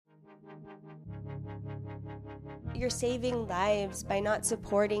you're saving lives by not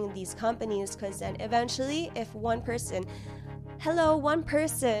supporting these companies, because then eventually if one person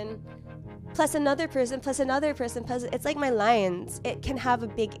plus another person plus another person plus, it's like my lines, it can have a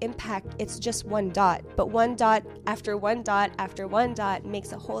big impact. It's just one dot, but one dot after one dot after one dot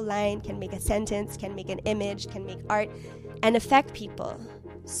makes a whole line, can make a sentence, can make an image, can make art, and affect people.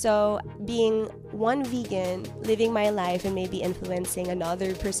 So being one vegan, living my life and maybe influencing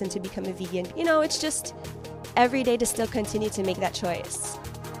another person to become a vegan, it's just every day to still continue to make that choice,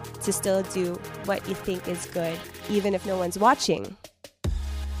 to still do what you think is good, even if no one's watching.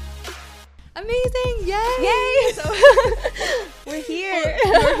 Amazing! Yay! Yay! So we're here.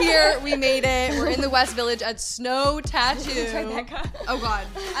 We're here. We made it. We're in the West Village at Snow Tattoo. Oh God,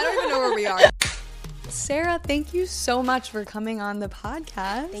 I don't even know where we are. Sarah, thank you so much for coming on the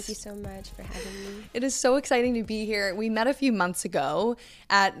podcast. Thank you so much for having me. It is so exciting to be here. We met a few months ago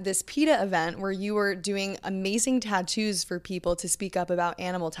at this PETA event where you were doing amazing tattoos for people to speak up about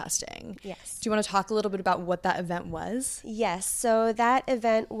animal testing. Yes. Do you want to talk a little bit about what that event was? Yes. So that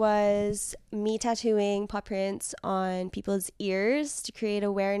event was me tattooing paw prints on people's ears to create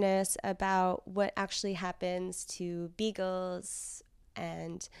awareness about what actually happens to beagles,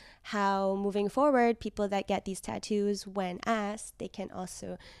 and how moving forward, people that get these tattoos, when asked, they can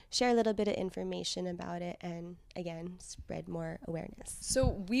also share a little bit of information about it and, again, spread more awareness.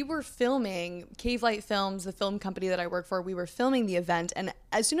 So we were filming, Cave Light Films, the film company that I work for, we were filming the event, and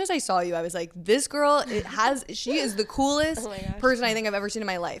as soon as I saw you, I was like, this girl, she is the coolest person I think I've ever seen in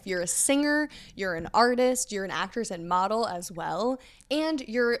my life. You're a singer, you're an artist, you're an actress and model as well, and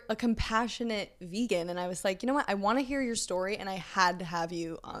you're a compassionate vegan. And I was like, you know what, I want to hear your story, and I had to have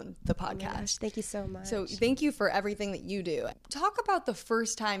you on the podcast. Oh my gosh, thank you so much. So thank you for everything that you do. Talk about the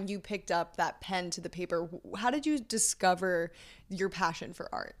first time you picked up that pen to the paper. How did you discover your passion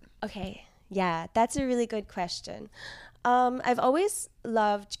for art? Okay, yeah, that's a really good question. I've always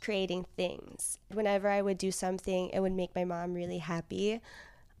loved creating things. Whenever I would do something, it would make my mom really happy.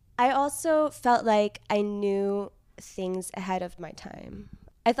 I also felt like I knew things ahead of my time.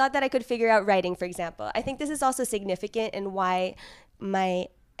 I thought that I could figure out writing, for example. I think this is also significant in why my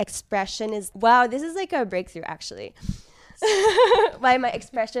expression is, wow, this is like a breakthrough actually. Why my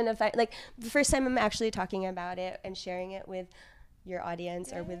expression of, like, the first time I'm actually talking about it and sharing it with your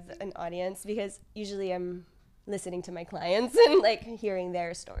audience or with an audience, because usually I'm listening to my clients and like hearing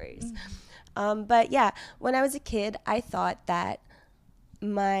their stories. But yeah, when I was a kid, I thought that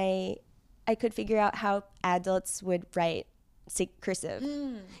I could figure out how adults would write cursive,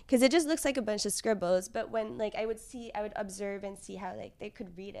 because it just looks like a bunch of scribbles. But when like I would observe and see how like they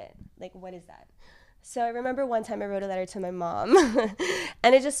could read it, like, what is that? So I remember one time I wrote a letter to my mom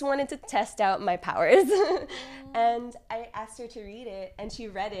and I just wanted to test out my powers. And I asked her to read it, and she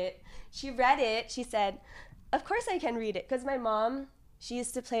read it. She said, of course I can read it, because my mom, she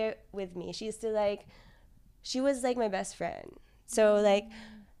used to play with me. She was like my best friend. So like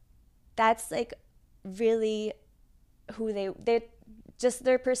that's like really who they just,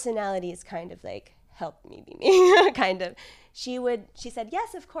 their personalities kind of like helped me be me. Kind of. She said,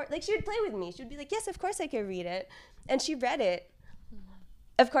 yes, of course. Like, she would play with me. She would be like, yes, of course I can read it. And she read it.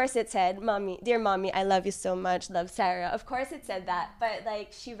 Of course it said, mommy, dear mommy, I love you so much, love Sarah. Of course it said that. But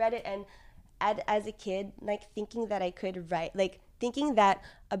like, she read it, and as a kid, like thinking that I could write, like thinking that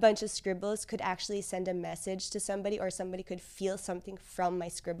a bunch of scribbles could actually send a message to somebody, or somebody could feel something from my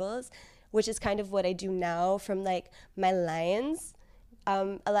scribbles, which is kind of what I do now from like my lines.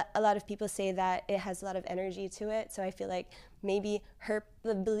 A lot of people say that it has a lot of energy to it. So I feel like maybe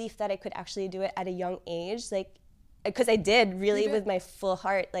the belief that I could actually do it at a young age, like, because I did really with my full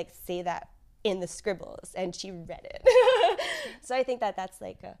heart, like say that in the scribbles, and she read it. So I think that that's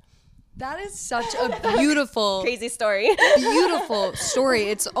like that is such a beautiful, crazy story. Beautiful story.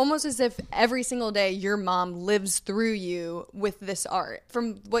 It's almost as if every single day your mom lives through you with this art.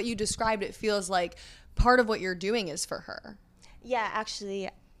 From what you described, it feels like part of what you're doing is for her. Yeah, actually,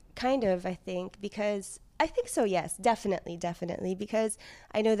 kind of, I think, because I think so, yes, definitely, because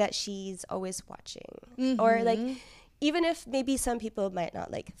I know that she's always watching. Or like, even if maybe some people might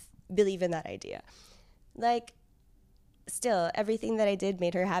not like believe in that idea, like, still, everything that I did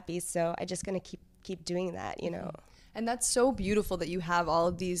made her happy, so I'm just gonna keep doing that, you know. And that's so beautiful that you have all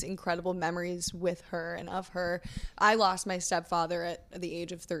of these incredible memories with her and of her. I lost my stepfather at the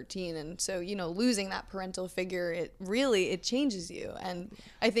age of 13. And so, you know, losing that parental figure, it changes you. And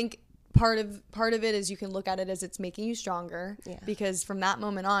I think part of it is you can look at it as it's making you stronger. Yeah. Because from that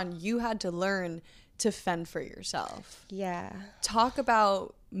moment on, you had to learn to fend for yourself. Yeah. Talk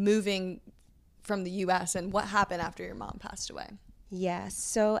about moving from the U.S. and what happened after your mom passed away. Yeah.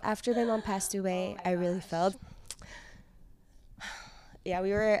 So after my mom passed away, I really felt... Yeah,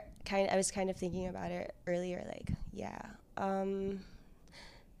 I was kind of thinking about it earlier, like, yeah.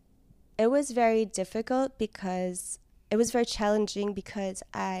 It was very difficult because it was very challenging because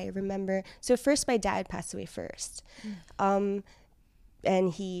I remember, so first my dad passed away first. And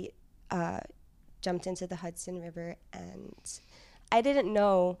he jumped into the Hudson River, and I didn't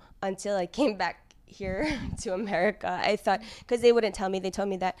know until I came back here to America. I thought, because they wouldn't tell me, they told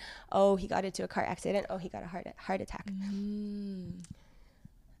me that, oh, he got into a car accident, oh, he got a heart attack.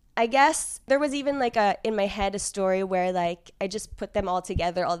 I guess there was even like in my head a story where like I just put them all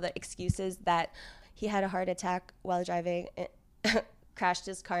together, all the excuses, that he had a heart attack while driving, crashed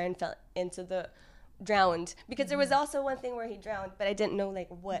his car and fell into the drowned, because there was also one thing where he drowned, but I didn't know like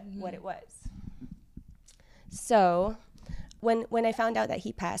what it was. So when I found out that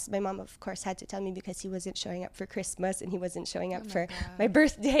he passed, my mom of course had to tell me, because he wasn't showing up for Christmas and he wasn't showing up for my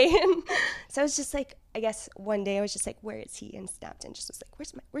birthday. And so I was just like, I guess one day I was just like, where is he? And snapped and just was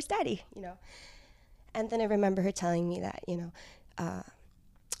like, where's daddy? You know. And then I remember her telling me that,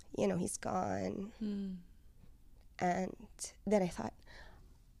 he's gone. And then I thought,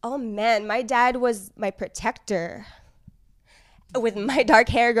 oh man, my dad was my protector. With my dark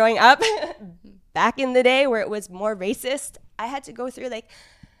hair growing up, back in the day where it was more racist, I had to go through, like,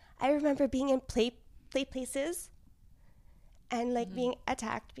 I remember being in play places and like being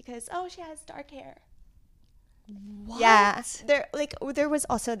attacked because, oh, she has dark hair. What? Yeah, there was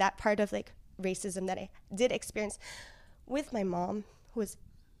also that part of like racism that I did experience with my mom, who was,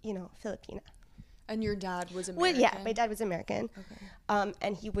 Filipina. And your dad was American? Well, yeah, my dad was American. Okay.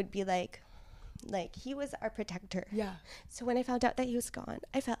 And he would be like he was our protector. Yeah. So when I found out that he was gone,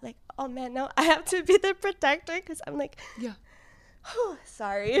 I felt like, oh man, now I have to be the protector, because I'm like, yeah.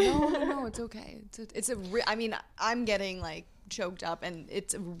 Sorry. No, it's okay. I'm getting like choked up, and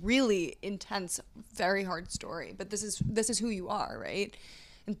it's a really intense, very hard story. But this is who you are, right?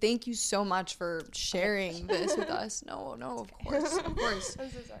 And thank you so much for sharing this with us. No, of course. I'm so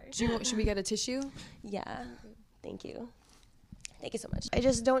sorry. Should we get a tissue? Yeah. Thank you. Thank you so much. I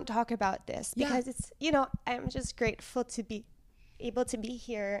just don't talk about this because it's, I'm just grateful to be able to be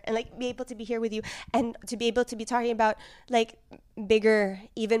here and like be able to be here with you and to be able to be talking about like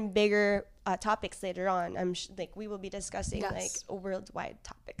even bigger topics later on. I'm like we will be discussing like worldwide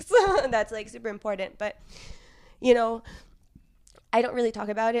topics. That's like super important. But, I don't really talk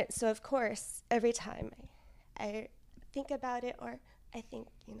about it. So of course, every time I think about it, or I think,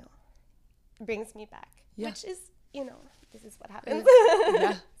 it brings me back, which is, this is what happens.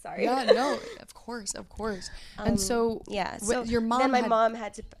 Yeah. Sorry. Yeah, no, of course. And so, so your mom then my mom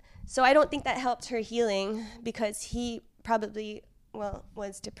had to, so I don't think that helped her healing, because he probably,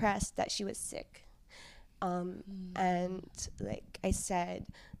 was depressed that she was sick. And like I said,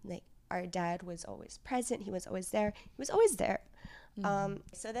 like our dad was always present. He was always there.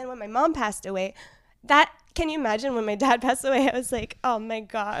 So then when my mom passed away, can you imagine when my dad passed away? I was like, oh my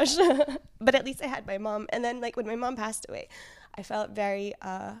gosh. But at least I had my mom. And then like when my mom passed away, I felt very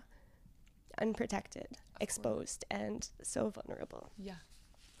unprotected, exposed, and so vulnerable. Yeah.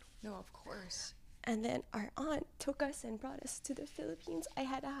 No, of course. And then our aunt took us and brought us to the Philippines. I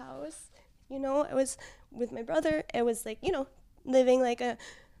had a house, I was with my brother. It was like, living like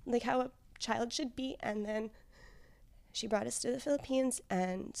how a child should be. And then she brought us to the Philippines,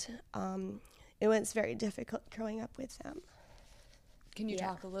 and it was very difficult growing up with them. Can you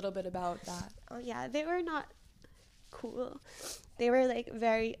talk a little bit about that? Oh, yeah. They were not cool. They were, like,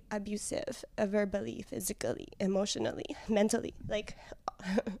 very abusive, verbally, physically, emotionally, mentally, like,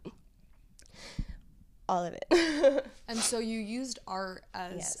 all of it. And so you used art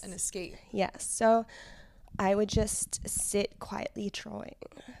as an escape. Yes. So I would just sit quietly drawing,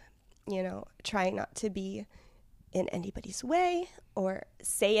 trying not to be in anybody's way or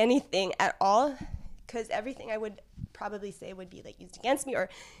say anything at all, because everything I would probably say would be like used against me, or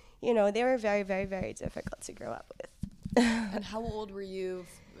they were very, very, very difficult to grow up with. And how old were you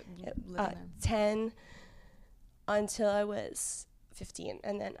living there? 10 until I was 15,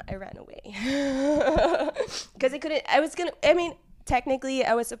 and then I ran away because technically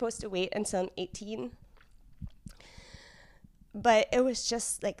I was supposed to wait until I'm 18, but it was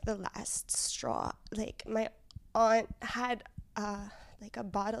just like the last straw. Like my aunt had like a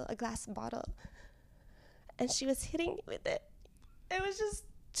glass bottle, and she was hitting me with it. It was just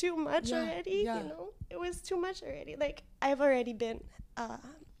too much already. It was too much already. Like I've already been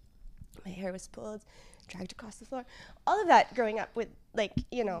my hair was pulled, dragged across the floor, all of that growing up with like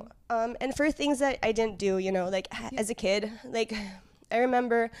and for things that I didn't do, as a kid. Like I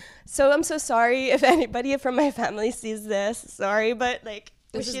remember, so I'm so sorry if anybody from my family sees this, sorry, but like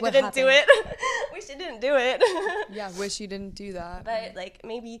we didn't do it. We wish you didn't do it. Yeah, wish you didn't do that. But like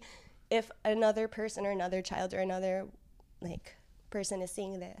maybe if another person or another child or another like person is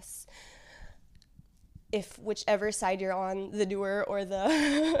seeing this, if whichever side you're on, the doer or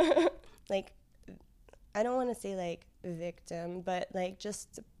the like, I don't want to say like victim, but like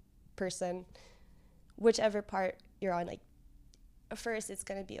just person, whichever part you're on, like first it's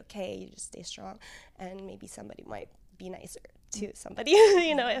gonna be okay, you just stay strong, and maybe somebody might be nicer to somebody.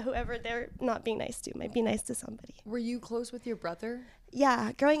 You know, whoever they're not being nice to might be nice to somebody. Were you close with your brother?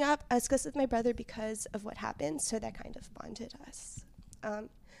 Yeah, growing up I was close with my brother because of what happened, so that kind of bonded us.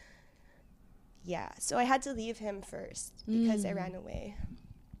 Yeah, so I had to leave him first because I ran away.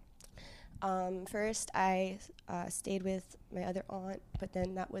 First I stayed with my other aunt, but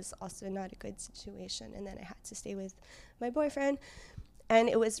then that was also not a good situation, and then I had to stay with my boyfriend, and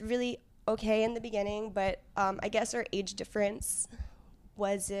it was really okay in the beginning, but I guess our age difference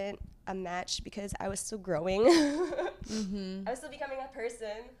wasn't a match because I was still growing. I was still becoming a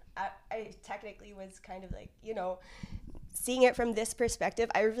person. I technically was kind of like, you know, seeing it from this perspective,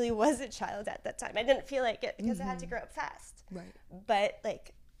 I really was a child at that time. I didn't feel like it because I had to grow up fast. Right. But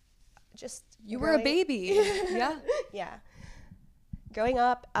like, just you were a baby. Yeah. Yeah. Growing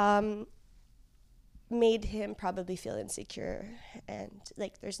up made him probably feel insecure, and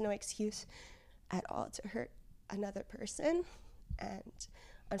like there's no excuse at all to hurt another person, and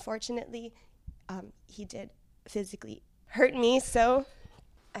unfortunately he did physically hurt me, so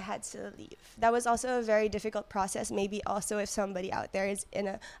I had to leave. That was also a very difficult process. Maybe also if somebody out there is in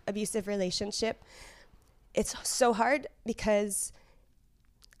an abusive relationship, it's so hard because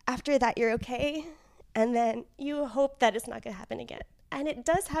after that you're okay, and then you hope that it's not going to happen again, and it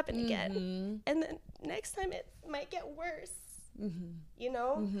does happen again, and then next time it might get worse. You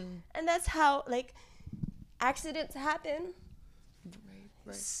know, and that's how like accidents happen.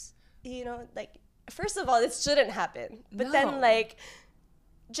 Right. You know, like first of all, this shouldn't happen, but No. then like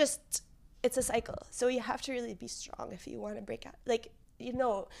just it's a cycle, so you have to really be strong if you want to break out. Like, you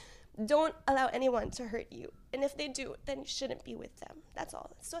know, don't allow anyone to hurt you, and if they do, then you shouldn't be with them. That's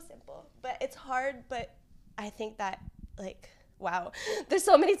all. It's so simple, but it's hard. But I think that like, wow, there's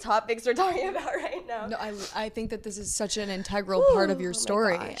so many topics we're talking about right now. No, I think that this is such an integral part of your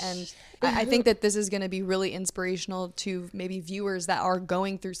story, and I think that this is going to be really inspirational to maybe viewers that are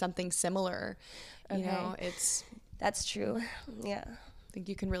going through something similar. You know, That's true. Yeah. I think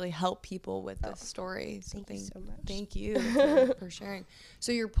you can really help people with this story. Thank you so much. Thank you for sharing.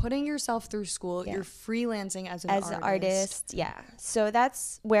 So you're putting yourself through school. Yeah. You're freelancing as an artist. Yeah. So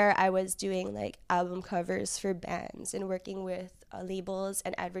that's where I was doing like album covers for bands and working with labels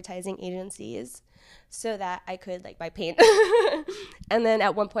and advertising agencies so that I could like buy paint. And then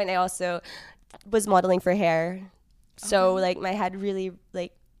at one point I also was modeling for hair. So like I had really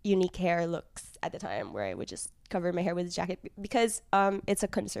like unique hair looks at the time where I would just cover my hair with a jacket because it's a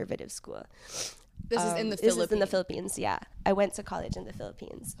conservative school. This is in the Philippines? This is in the Philippines, yeah. I went to college in the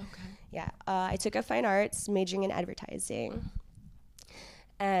Philippines. Okay. Yeah. I took a fine arts, majoring in advertising.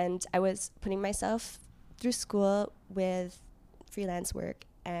 And I was putting myself through school with freelance work.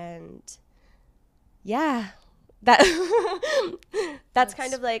 And yeah, that's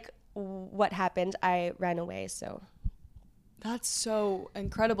kind of like what happened. I ran away, so... That's so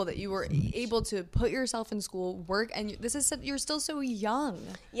incredible that you were able to put yourself in school, work, and you're still so young.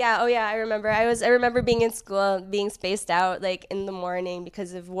 Yeah. Oh yeah. I remember being in school, being spaced out like in the morning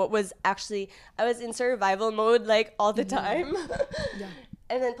because of what was actually, I was in survival mode like all the time. Yeah.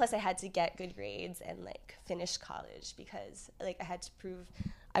 And then plus I had to get good grades and like finish college because like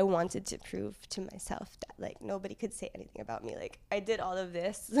I wanted to prove to myself that like nobody could say anything about me. Like I did all of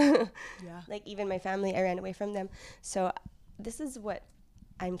this. Yeah. Like even my family, I ran away from them. So this is what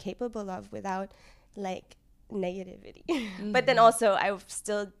I'm capable of without like negativity. But then also I've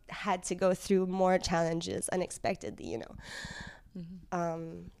still had to go through more challenges unexpectedly, you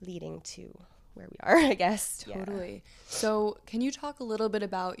know, leading to where we are, I guess. Totally. Yeah. So can you talk a little bit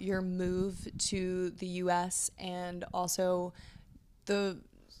about your move to the US and also the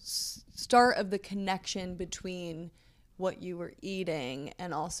start of the connection between what you were eating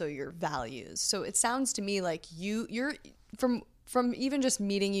and also your values? So it sounds to me like you're from even just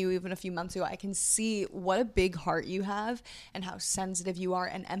meeting you even a few months ago, I can see what a big heart you have and how sensitive you are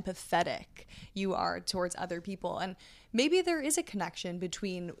and empathetic you are towards other people. And maybe there is a connection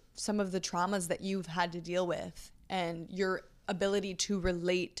between some of the traumas that you've had to deal with and your ability to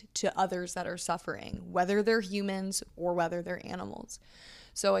relate to others that are suffering, whether they're humans or whether they're animals.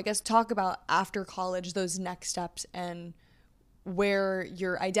 So I guess talk about after college, those next steps and where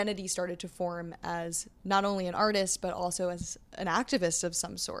your identity started to form as not only an artist, but also as an activist of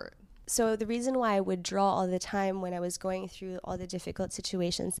some sort. So the reason why I would draw all the time when I was going through all the difficult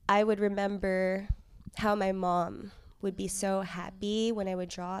situations, I would remember how my mom would be so happy when I would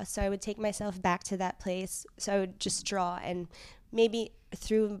draw. So I would take myself back to that place. So I would just draw, and maybe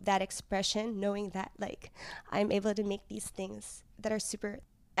through that expression, knowing that like I'm able to make these things that are super,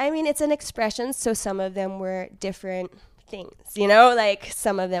 I mean, it's an expression. So some of them were different things, you know, like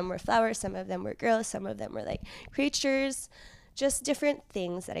some of them were flowers, some of them were girls, some of them were like creatures, just different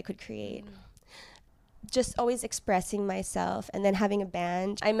things that I could create. Just always expressing myself, and then having a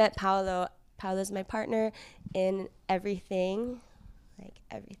band. I met Paolo. Paolo's my partner in everything, like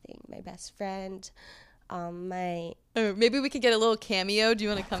everything. My best friend, Maybe we could get a little cameo. Do you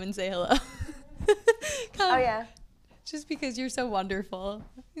want to come and say hello? Oh yeah. Just because you're so wonderful.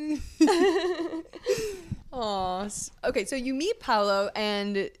 Aw. Okay, so you meet Paolo,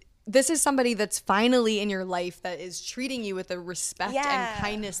 and this is somebody that's finally in your life that is treating you with the respect and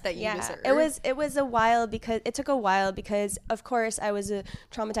kindness that you deserve. It was a while, because it took a while, because of course I was a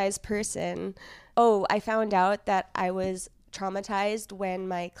traumatized person. Oh, I found out that I was traumatized when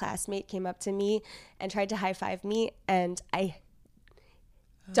my classmate came up to me and tried to high five me, and I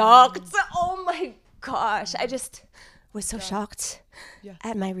docked. Oh my gosh. I just was so shocked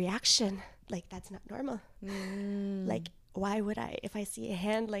at my reaction. Like, that's not normal. Like, why would I, if I see a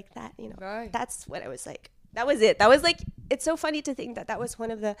hand like that, you know? Right. That's what I was like. That was it. That was like, it's so funny to think that that was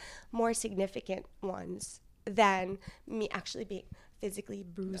one of the more significant ones than me actually being physically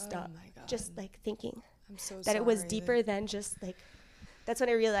bruised up. My God. Just like thinking I'm so that sorry. it was deeper than just like, that's when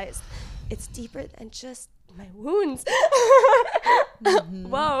I realized it's deeper than just my wounds.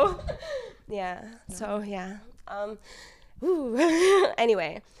 Whoa. Yeah. No. So yeah.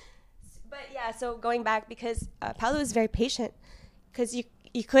 Anyway. But yeah, so going back, because Paolo was very patient, because you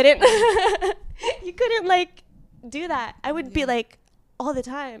couldn't you couldn't like do that. I would be like all the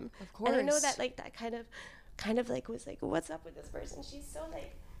time. Of course. And I know that like that kind of like was like, what's up with this person? She's so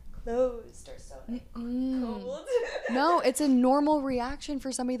like closed or so like cold. No, it's a normal reaction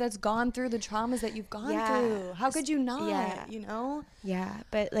for somebody that's gone through the traumas that you've gone through. How could you not? You know? Yeah,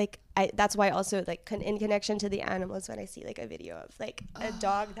 but like that's why also like in connection to the animals, when I see like a video of like a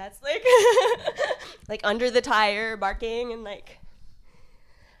dog that's like like under the tire barking, and like,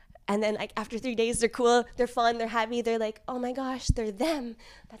 and then like after 3 days they're cool, they're fun, they're happy, they're like, oh my gosh, they're them.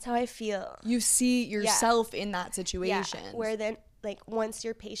 That's how I feel. You see yourself in that situation. Yeah, where then like once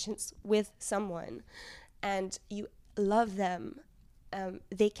you're patient with someone and you love them,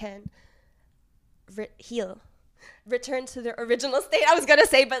 they can heal. Return to their original state. I was gonna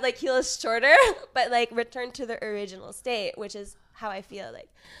say, but like heal is shorter, but like return to their original state, which is how I feel like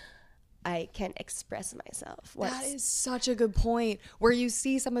I can express myself. That is such a good point. Where you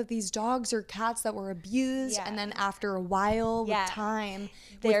see some of these dogs or cats that were abused, and then after a while, with time,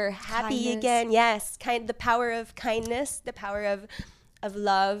 they're happy again. Yes, the power of kindness, the power of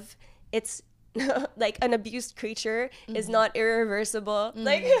love. It's like an abused creature is not irreversible.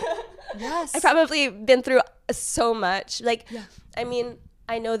 Like, yes, I've probably been through so much. Like, I mean,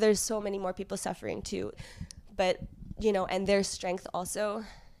 I know there's so many more people suffering too, but you know, and their strength also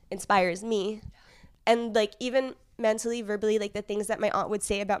inspires me. And like, even mentally, verbally, like the things that my aunt would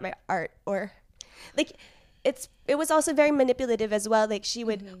say about my art, or like, it was also very manipulative as well. Like, she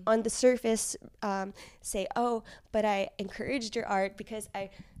would on the surface say, oh, but I encouraged your art because I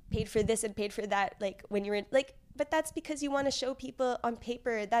paid for this and paid for that, like when you were like, but that's because you want to show people on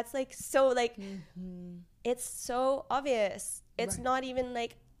paper. That's like so like it's so obvious. It's not even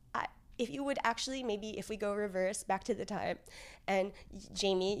like, if you would actually, maybe if we go reverse back to the time, and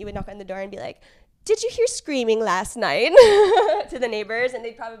Jamie, you would knock on the door and be like, did you hear screaming last night? To the neighbors, and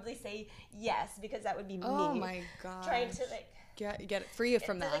they'd probably say yes, because that would be me. Oh my God. Trying to like get free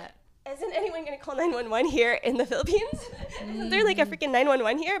from that. Like, isn't anyone going to call 911 here in the Philippines? Isn't there like a freaking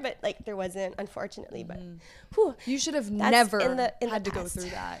 911 here? But like there wasn't, unfortunately. But whew, you should have never had to go through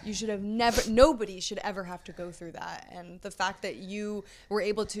that. You should have never, nobody should ever have to go through that. And the fact that you were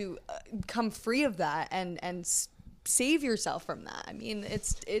able to come free of that and save yourself from that. I mean,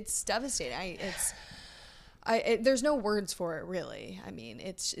 it's devastating. There's no words for it, really. I mean,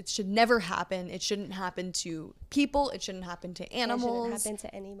 it should never happen. It shouldn't happen to people. It shouldn't happen to animals. It shouldn't happen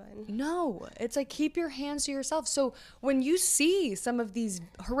to anyone. No, it's like, keep your hands to yourself. So when you see some of these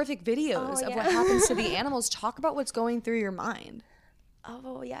horrific videos of what happens to the animals, talk about what's going through your mind.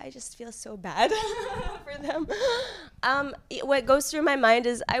 Oh yeah, I just feel so bad for them. What goes through my mind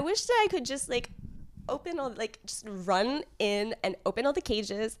is, I wish that I could just like just run in and open all the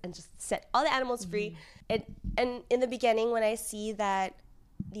cages and just set all the animals free. And in the beginning, when I see that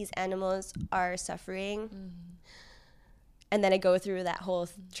these animals are suffering, And then I go through that whole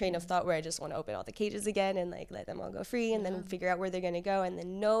train of thought where I just want to open all the cages again and like let them all go free, and then figure out where they're going to go. And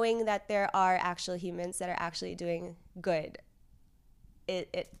then knowing that there are actual humans that are actually doing good,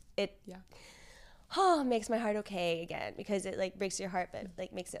 it makes my heart okay again, because it like breaks your heart but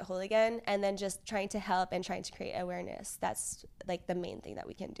like makes it whole again. And then just trying to help and trying to create awareness, that's like the main thing that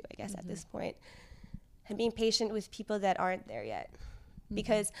we can do, I guess, at this point. And being patient with people that aren't there yet,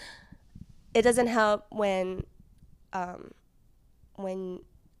 because it doesn't help when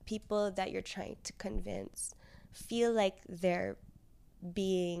people that you're trying to convince feel like they're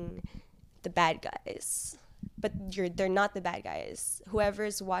being the bad guys, but they're not the bad guys.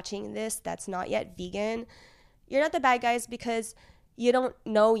 Whoever's watching this that's not yet vegan, you're not the bad guys because you don't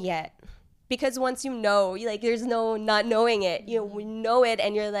know yet. Because once you know, like, there's no not knowing it. You know it,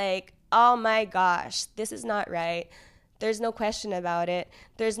 and you're like, oh my gosh, this is not right. There's no question about it.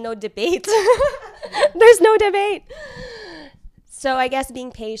 There's no debate. There's no debate. So I guess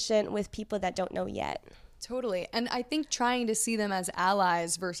being patient with people that don't know yet. Totally. And I think trying to see them as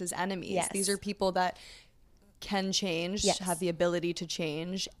allies versus enemies. Yes. These are people that can change, have the ability to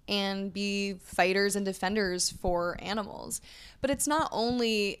change, and be fighters and defenders for animals. But it's not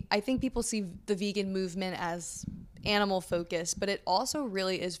only, I think people see the vegan movement as animal focused, but it also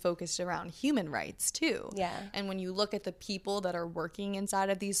really is focused around human rights too. Yeah. And when you look at the people that are working inside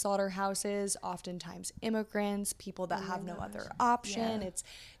of these slaughterhouses, oftentimes immigrants, people that have no other option.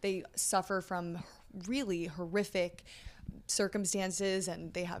 They suffer from really horrific circumstances,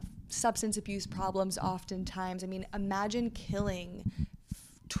 and they have substance abuse problems oftentimes. I mean, imagine killing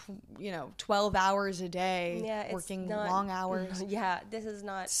 12 hours a day, working long hours. Yeah, this is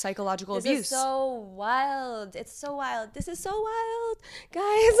not psychological abuse. This is so wild. It's so wild. This is so wild,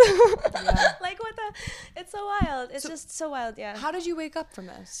 guys. Like, what the? It's so wild. It's just so wild. Yeah. How did you wake up from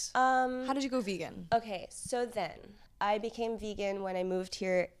this? How did you go vegan? Okay, so then I became vegan when I moved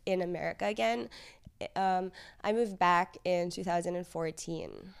here in America again. I moved back in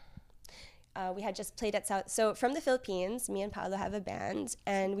 2014. We had just played at so from the Philippines, me and Paolo have a band,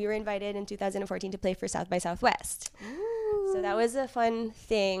 and we were invited in 2014 to play for South by Southwest. Ooh. So that was a fun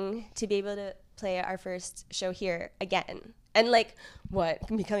thing to be able to play our first show here again. And like,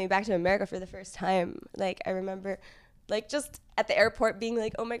 me coming back to America for the first time. Like, I remember like just at the airport being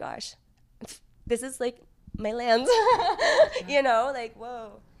like, oh my gosh, this is like my land, like,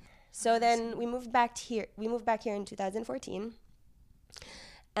 whoa. So then we moved back here. We moved back here in 2014.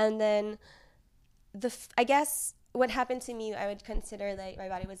 And then I guess what happened to me, I would consider like my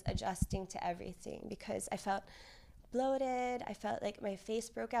body was adjusting to everything, because I felt bloated. I felt like my face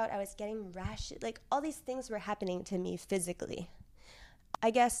broke out. I was getting rashes. Like, all these things were happening to me physically.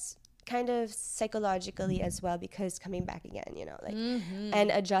 I guess kind of psychologically as well, because coming back again,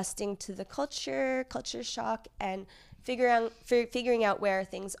 and adjusting to the culture shock, and figuring out where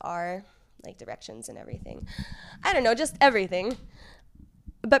things are, like directions and everything. I don't know, just everything.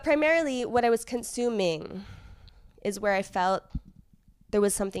 But primarily what I was consuming is where I felt there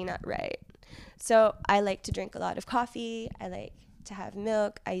was something not right. So I like to drink a lot of coffee. I like to have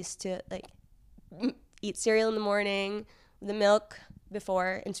milk. I used to like eat cereal in the morning, the milk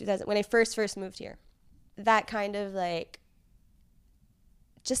before in 2000, when I first moved here. That kind of like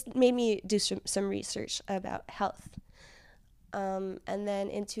just made me do some research about health. And then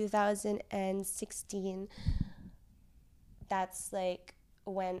in 2016, that's like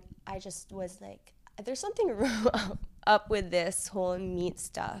when I just was like, there's something up with this whole meat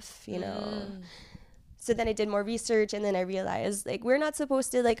stuff, So then I did more research, and then I realized like we're not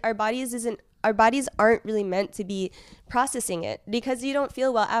supposed to, like, our bodies aren't really meant to be processing it, because you don't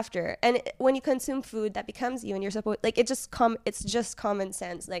feel well after. And when you consume food, that becomes you, and you're supposed, like, it's just common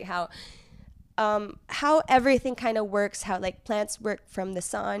sense, like how everything kind of works, how like plants work from the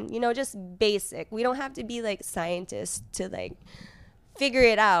sun, just basic. We don't have to be like scientists to like figure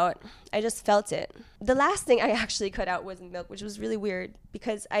it out. I just felt it. The last thing I actually cut out was milk, which was really weird,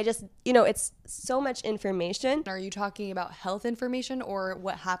 because I just, it's so much information. Are you talking about health information or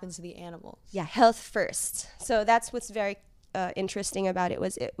what happens to the animals? Yeah, health first. So that's what's very interesting about it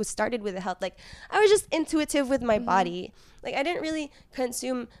was started with the health. Like, I was just intuitive with my body. Like, I didn't really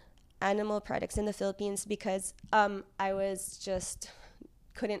consume animal products in the Philippines because I was just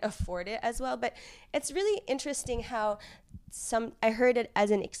couldn't afford it as well. But it's really interesting how I heard it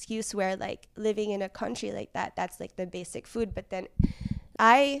as an excuse where, like, living in a country like that's like the basic food. But then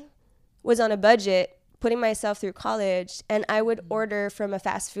I was on a budget putting myself through college, and I would order from a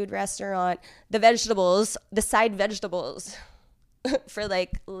fast food restaurant the side vegetables for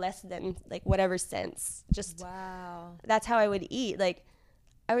like less than like whatever cents. Just wow. That's how I would eat. Like,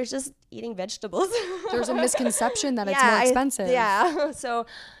 I was just eating vegetables. There's a misconception that it's more expensive. So,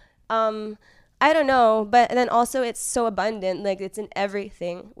 I don't know, but then also it's so abundant. Like, it's in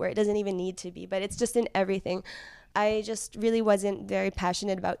everything where it doesn't even need to be, but it's just in everything. I just really wasn't very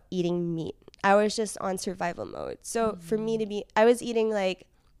passionate about eating meat. I was just on survival mode. So for me to be, I was eating like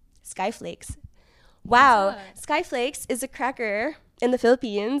Skyflakes. Wow. Skyflakes is a cracker in the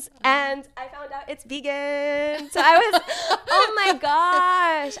Philippines, and I found out it's vegan. So I was, oh my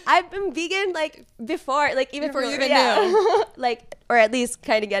gosh, I've been vegan like before, like even before you even knew. Like, or at least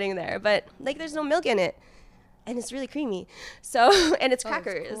kind of getting there, but like there's no milk in it. And it's really creamy. So, and it's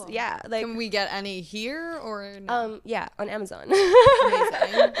crackers. Cool. Yeah. Like, can we get any here or no? Yeah, on Amazon.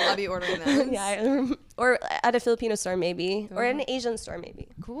 Amazing. I'll be ordering those. Yeah. Or at a Filipino store maybe. Or an Asian store maybe.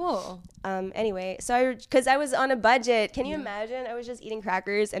 Cool. Anyway, so because I was on a budget. Can you imagine? I was just eating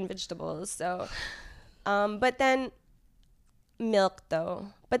crackers and vegetables. So, but then milk though.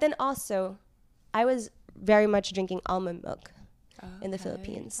 But then also, I was very much drinking almond milk in the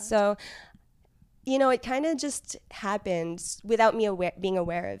Philippines. So, you know, it kind of just happened without me being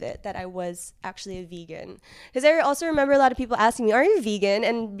aware of it, that I was actually a vegan. Because I also remember a lot of people asking me, are you vegan?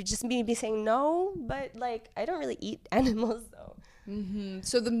 And just me be saying no, but like, I don't really eat animals though. Mm-hmm.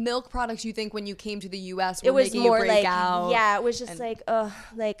 So the milk products, you think when you came to the U.S. were it was making more you break like, out? Yeah, it was just like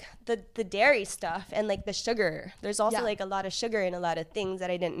the dairy stuff and like the sugar. There's also like a lot of sugar in a lot of things that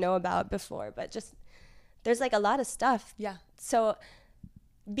I didn't know about before, but just there's like a lot of stuff. Yeah. So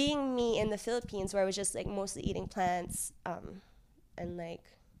being me in the Philippines, where I was just like mostly eating plants, and like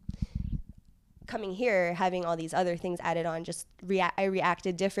coming here having all these other things added on, just I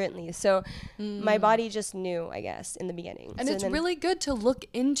reacted differently. So my body just knew, I guess, in the beginning. And so it's really good to look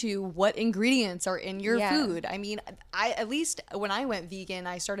into what ingredients are in your food. I mean, I at least when I went vegan,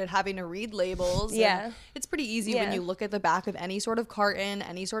 I started having to read labels. And it's pretty easy when you look at the back of any sort of carton,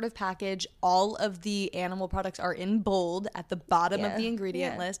 any sort of package. All of the animal products are in bold at the bottom of the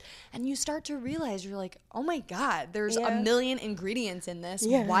ingredient list, and you start to realize, you're like, oh my god, there's a million ingredients in this.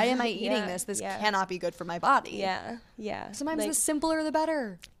 Why am I eating this? This cannot be good for my body. Sometimes like, the simpler the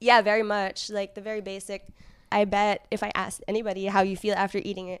better. Yeah, very much. Like the very basic. I bet if I asked anybody how you feel after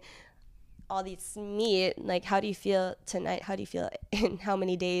eating it, all this meat, like how do you feel tonight? How do you feel in how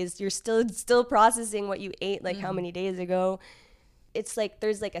many days? You're still processing what you ate like how many days ago. It's like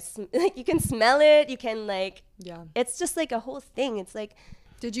there's like like you can smell it. You can like it's just like a whole thing. It's like.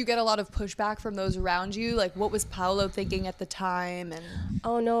 Did you get a lot of pushback from those around you? Like, what was Paolo thinking at the time? And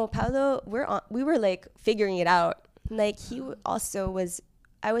oh no, Paolo, we were like figuring it out. Like he also was.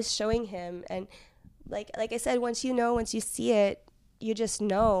 I was showing him, and like I said, once you see it, you just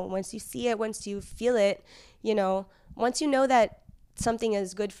know. Once you see it, once you feel it, you know. Once you know that something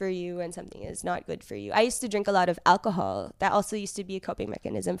is good for you and something is not good for you. I used to drink a lot of alcohol. That also used to be a coping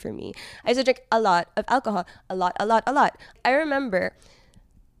mechanism for me. I used to drink a lot of alcohol, a lot. I remember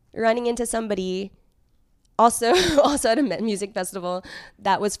running into somebody also at a music festival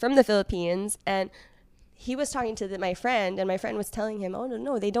that was from the Philippines, and he was talking to my friend, and my friend was telling him, oh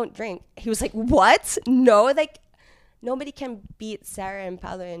no, they don't drink. He was like, what? No, like nobody can beat Sarah and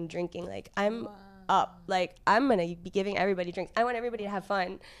Paolo in drinking. Like I'm up, like I'm gonna be giving everybody drinks. I want everybody to have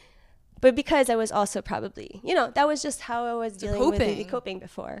fun. But because I was also probably, you know, that was just how I was dealing with coping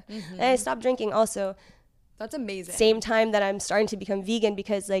before. And I stopped drinking also. That's amazing. Same time that I'm starting to become vegan,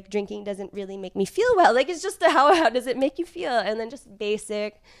 because like drinking doesn't really make me feel well. Like it's just how does it make you feel? And then just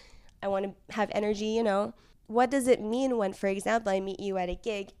basic, I want to have energy, you know. What does it mean when, for example, I meet you at a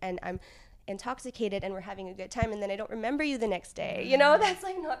gig and I'm intoxicated and we're having a good time and then I don't remember you the next day? You know, that's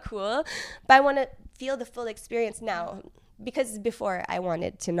like not cool. But I want to feel the full experience now, because before I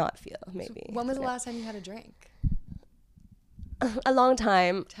wanted to not feel maybe. So when was the last time you had a drink? A long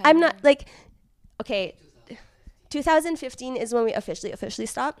time. I'm not like, okay. 2015 is when we officially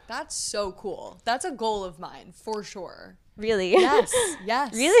stopped. That's so cool. That's a goal of mine for sure. Really? Yes.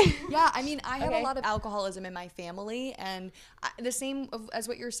 Really? Yeah. I mean, I have a lot of alcoholism in my family, and the same as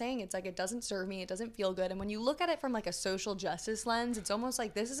what you're saying. It's like it doesn't serve me. It doesn't feel good. And when you look at it from like a social justice lens, it's almost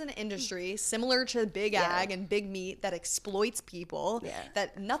like this is an industry similar to big ag and big meat that exploits people. Yeah.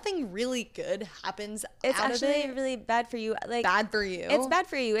 That nothing really good happens. It's actually really bad for you. Like bad for you. It's bad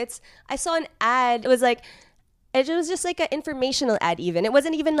for you. I saw an ad. It was just like an informational ad even. It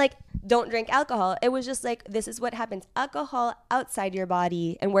wasn't even like, don't drink alcohol. It was just like, this is what happens. Alcohol outside your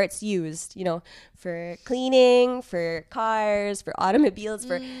body and where it's used, you know, for cleaning, for cars, for automobiles,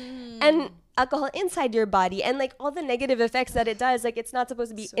 and alcohol inside your body and like all the negative effects that it does. Like it's not supposed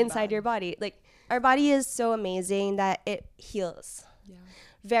to be so inside your body. Like our body is so amazing that it heals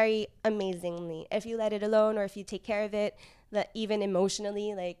very amazingly. If you let it alone or if you take care of it, that even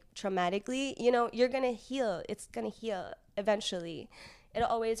emotionally, like traumatically, you know, you're gonna heal. It's gonna heal eventually. It'll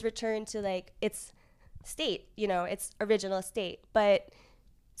always return to like its state, you know, its original state. But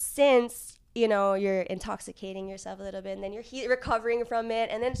since, you know, you're intoxicating yourself a little bit, and then you're recovering from it,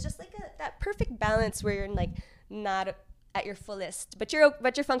 and then it's just like that perfect balance where you're like not at your fullest, but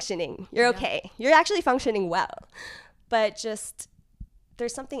you're functioning. You're okay. You're actually functioning well, but just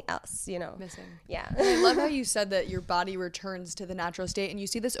there's something else, you know, missing. Yeah. And I love how you said that your body returns to the natural state, and you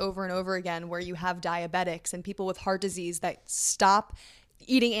see this over and over again where you have diabetics and people with heart disease that stop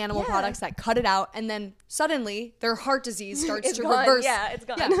eating animal products, that cut it out, and then suddenly their heart disease starts to reverse. Yeah, it's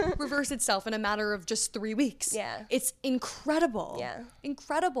gone. Reverse itself in a matter of just 3 weeks. Yeah. It's incredible. Yeah.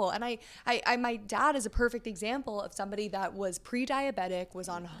 Incredible. And I my dad is a perfect example of somebody that was pre-diabetic, was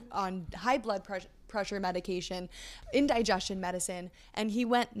on high blood pressure medication, indigestion medicine, and he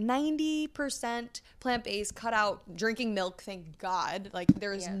went 90% plant-based, cut out drinking milk, thank God. Like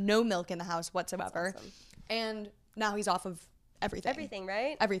there is no milk in the house whatsoever. Awesome. And now he's off of everything,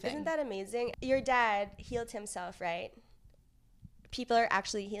 right? Everything. Isn't that amazing? Your dad healed himself, right? People are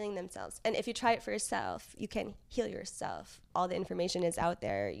actually healing themselves. And if you try it for yourself, you can heal yourself. All the information is out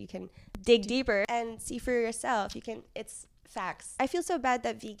there. You can dig deeper and see for yourself. It's facts. I feel so bad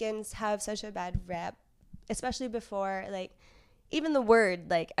that vegans have such a bad rep, especially before, like, even the word,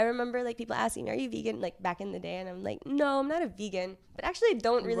 like, I remember, like, people asking me, are you vegan, like, back in the day? And I'm like, no, I'm not a vegan. But actually, I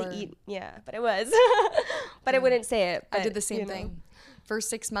don't really eat. Yeah, but I was. But I wouldn't say it. But, I did the same thing. First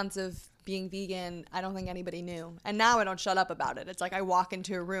 6 months of being vegan, I don't think anybody knew. And now I don't shut up about it. It's like I walk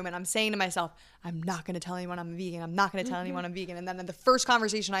into a room and I'm saying to myself, I'm not going to tell anyone I'm a vegan. I'm not going to tell anyone I'm vegan. And then in the first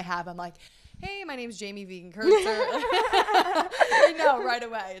conversation I have, I'm like, hey, my name's Jamie Vegan Kurtzer. You know right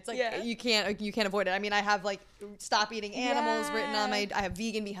away. It's like you can't avoid it. I mean, I have like stop eating animals written on I have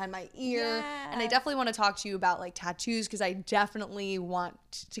vegan behind my ear. And I definitely want to talk to you about like tattoos, because I definitely want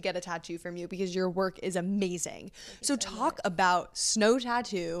to get a tattoo from you because your work is amazing. So talk about Snow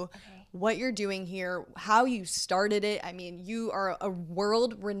Tattoo. Okay. What you're doing here, how you started it. I mean, you are a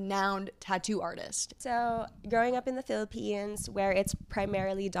world-renowned tattoo artist. So growing up in the Philippines, where it's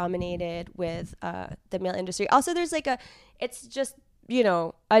primarily dominated with the male industry. Also, there's like it's just, you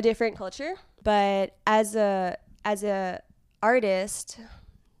know, a different culture. But as a artist,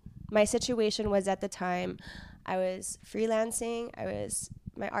 my situation was at the time, I was freelancing.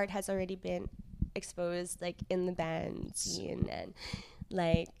 My art has already been exposed, like in the band scene, and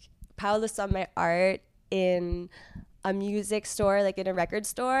like Paolo saw my art in a music store, like in a record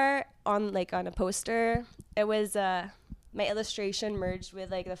store, on a poster. It was my illustration merged with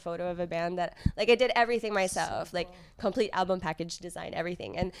like the photo of a band that, like, I did everything myself, so cool. Like complete album package design,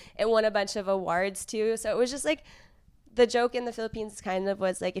 everything, and it won a bunch of awards too. So it was just like, the joke in the Philippines kind of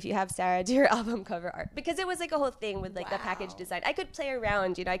was like, if you have Sarah do your album cover art, because it was like a whole thing with like the package design. I could play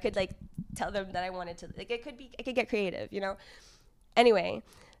around, you know, I could like tell them that I wanted to, like, I could get creative, you know. Anyway,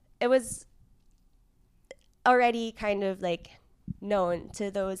 it was already kind of like known to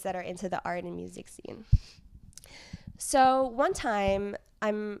those that are into the art and music scene. So one time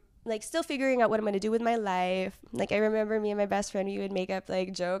I'm like still figuring out what I'm going to do with my life. Like I remember me and my best friend, we would make up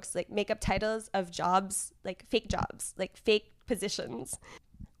like jokes, like make up titles of jobs, like fake positions.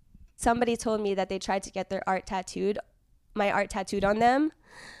 Somebody told me that they tried to get my art tattooed on them,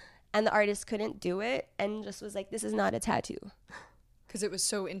 and the artist couldn't do it and just was like, this is not a tattoo. Because it was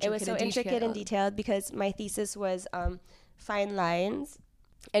so intricate. It was so intricate and detailed, because my thesis was fine lines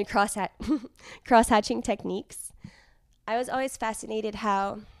and cross-hatching techniques. I was always fascinated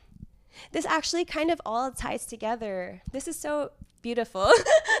how this actually kind of all ties together. This is so beautiful.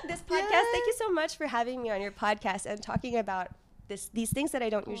 This podcast, thank you so much for having me on your podcast and talking about these things that I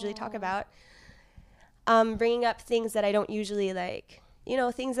don't usually talk about. Bringing up things that I don't usually like. You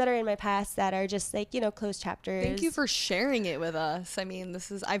know, things that are in my past that are just like, you know, closed chapters. Thank you for sharing it with us. I mean,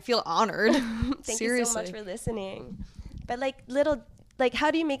 I feel honored. Thank you so much for listening. But like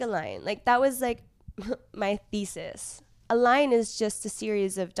how do you make a line? Like that was like my thesis. A line is just a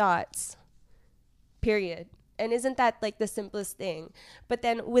series of dots, period. And isn't that like the simplest thing? But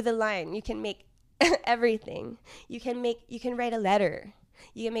then with a line, you can make everything. You can write a letter.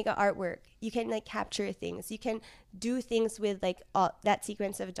 You can make an artwork. You can like capture things. You can do things with like all that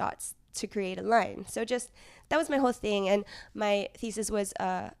sequence of dots to create a line. So that was my whole thing. And my thesis was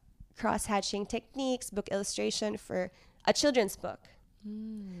cross-hatching techniques, book illustration for a children's book.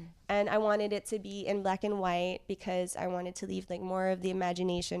 And I wanted it to be in black and white because I wanted to leave like more of the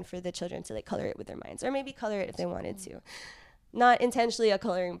imagination for the children to like color it with their minds, or maybe color it if they wanted to. Not intentionally a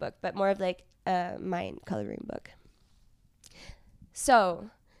coloring book, but more of like a mind coloring book. So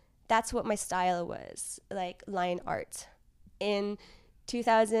that's what my style was, like line art. in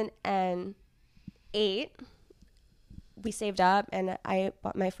 2008, we saved up and I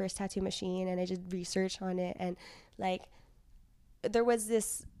bought my first tattoo machine and I did research on it. And like, there was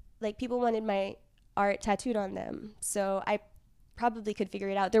this, like, people wanted my art tattooed on them. So I probably could figure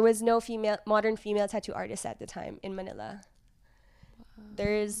it out. There was no modern female tattoo artist at the time in Manila. Wow.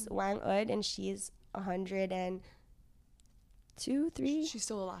 There's Wang Ud and she's 102, 3. She's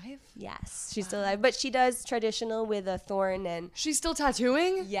still alive? Yes, she's still alive. But she does traditional with a thorn and... She's still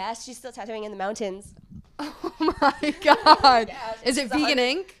tattooing? Yes, she's still tattooing in the mountains. Oh my God. Yeah, is it vegan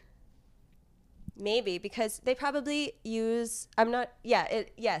ink? Maybe, because they probably use...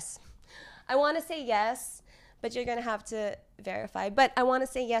 yes. I want to say yes, but you're going to have to verify. But I want to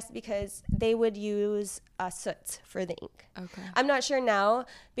say yes because they would use soot for the ink. Okay. I'm not sure now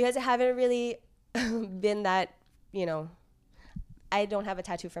because I haven't really been that, I don't have a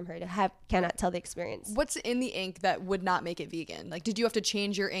tattoo from her cannot tell the experience. What's in the ink that would not make it vegan? Like, did you have to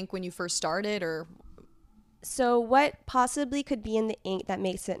change your ink when you first started, or? So what possibly could be in the ink that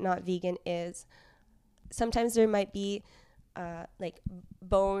makes it not vegan is sometimes there might be like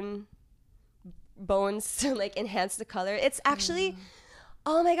bones to like enhance the color. It's actually,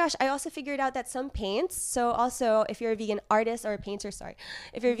 oh my gosh, I also figured out that some paints, so also if you're a vegan artist or a painter,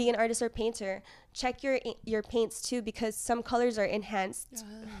 if you're a vegan artist or painter, check your paints too, because some colors are enhanced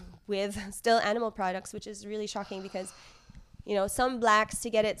with still animal products, which is really shocking because, some blacks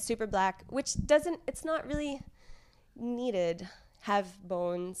to get it super black, which it's not really needed, have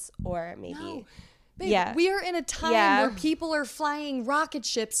bones or maybe... No. Babe, we are in a time where people are flying rocket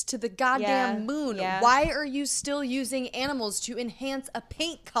ships to the goddamn moon. Yeah. Why are you still using animals to enhance a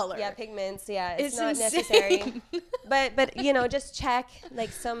paint color? Yeah, pigments. Yeah, it's not insane. Necessary. but just check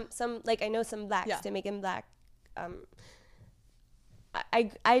like some like I know some blacks to make them black.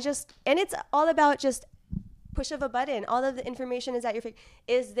 I just, and it's all about just push of a button. All of the information is at your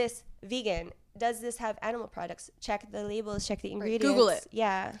is this vegan? Does this have animal products? Check the labels. Check the ingredients. Google it.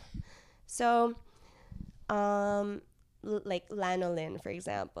 Yeah. So. Like lanolin, for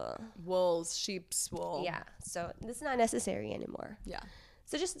example. Wools, sheep's wool. Yeah. So this is not necessary anymore. Yeah.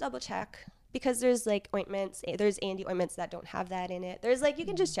 So just double check because there's like ointments. There's Andy ointments that don't have that in it. There's like, you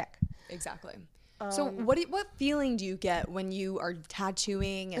can just check. Exactly. So what feeling do you get when you are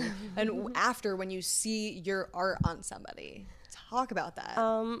tattooing and after when you see your art on somebody? Talk about that.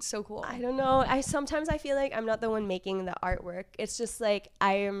 So cool. I don't know. Sometimes I feel like I'm not the one making the artwork. It's just like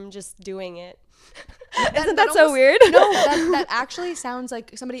I am just doing it. Isn't that so weird? No, that actually sounds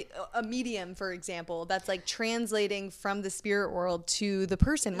like somebody, a medium, for example, that's like translating from the spirit world to the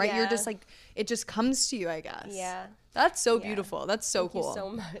person, right? Yeah. You're just like, it just comes to you, I guess. Yeah. That's so beautiful. That's so Thank cool. You so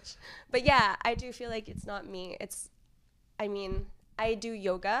much. But yeah, I do feel like it's not me. I do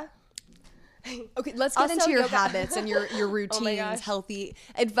yoga. Okay, let's get into your habits and your routines, healthy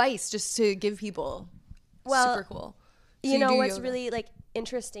advice just to give people. Well, super cool. So what's yoga. Really like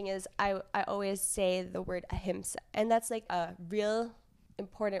interesting is I always say the word ahimsa, and that's like a real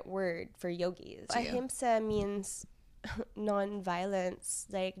important word for yogis. Ahimsa means non-violence,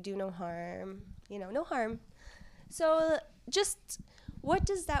 like do no harm, no harm. So just what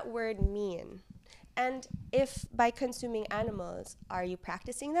does that word mean? And if by consuming animals, are you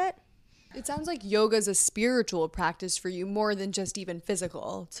practicing that? It sounds like yoga is a spiritual practice for you more than just even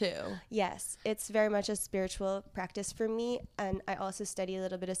physical, too. Yes, it's very much a spiritual practice for me. And I also study a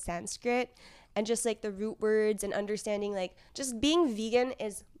little bit of Sanskrit and just like the root words and understanding like just being vegan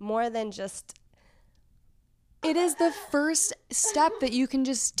is more than just... It is the first step that you can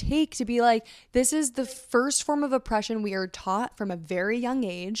just take to be like, this is the first form of oppression we are taught from a very young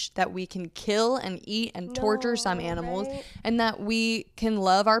age, that we can kill and eat and torture some animals, right? And that we can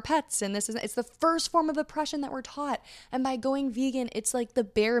love our pets. And it's the first form of oppression that we're taught. And by going vegan, it's like the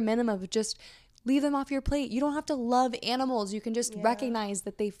bare minimum of just leave them off your plate. You don't have to love animals. You can just recognize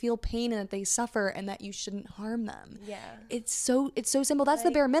that they feel pain and that they suffer and that you shouldn't harm them. Yeah. It's so simple. That's the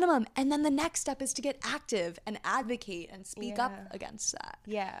bare minimum. And then the next step is to get active and advocate and speak up against that.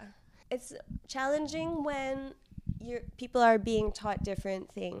 Yeah. It's challenging when people are being taught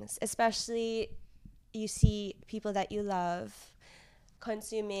different things, especially you see people that you love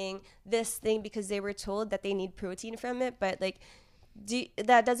consuming this thing because they were told that they need protein from it, but like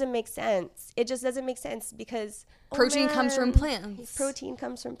that doesn't make sense. It just doesn't make sense because protein comes from plants. Protein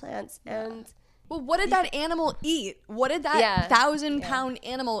comes from plants. And well, what did that animal eat? What did that 1,000-pound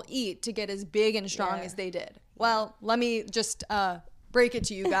animal eat to get as big and strong as they did? Well, let me just break it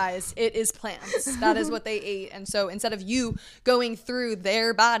to you guys. It is plants. That is what they ate. And so instead of you going through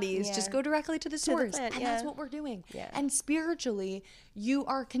their bodies, just go directly to the source. And that's what we're doing. Yeah. And spiritually, you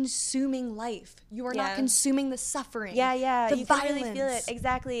are consuming life. You are not consuming the suffering. The you violence. Can really feel it.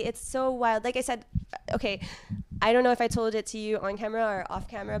 Exactly. It's so wild. Like I said, okay, I don't know if I told it to you on camera or off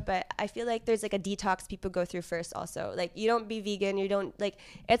camera, but I feel like there's like a detox people go through first also. Like you don't be vegan. You don't like,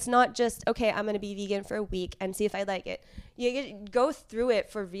 it's not just, okay, I'm going to be vegan for a week and see if I like it. You go through it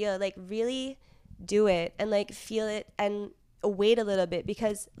for real, like really do it and like feel it and wait a little bit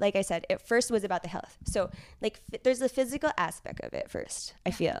because like I said, it first was about the health. So like there's the physical aspect of it first, I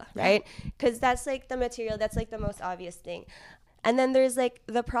feel, right? Because that's like the material, that's like the most obvious thing. And then there's like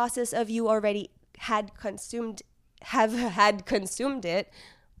the process of you already have had consumed it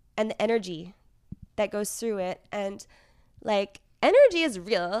and the energy that goes through it. And like energy is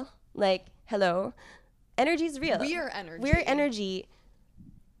real. Like, hello, energy is real. We are energy. We're energy.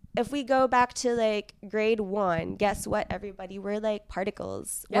 If we go back to like grade 1, guess what, everybody? We're like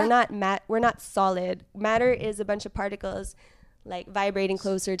particles. We're not solid. Matter is a bunch of particles like vibrating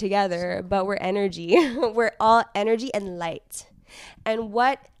closer together, but we're energy. We're all energy and light. And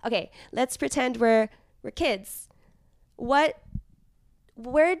okay, let's pretend we're kids. What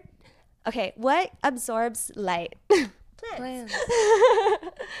absorbs light? Plants.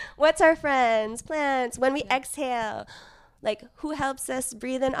 What's our friends? Plants. When we exhale, like who helps us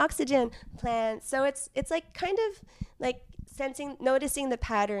breathe in oxygen? Plants. So it's like kind of like noticing the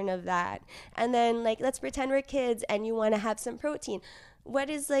pattern of that. And then like let's pretend we're kids and you want to have some protein. What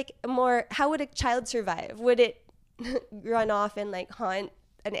is like how would a child survive? Would it run off and like haunt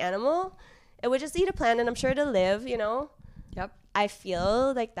an animal? It would just eat a plant and I'm sure it'll live, you know? Yep. I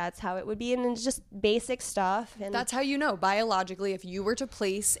feel like that's how it would be. And it's just basic stuff. And that's how you know biologically, if you were to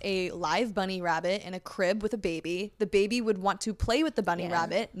place a live bunny rabbit in a crib with a baby, the baby would want to play with the bunny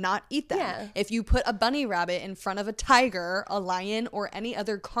rabbit, not eat them. Yeah. If you put a bunny rabbit in front of a tiger, a lion, or any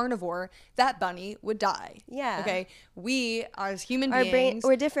other carnivore, that bunny would die. Yeah. Okay. We as human beings,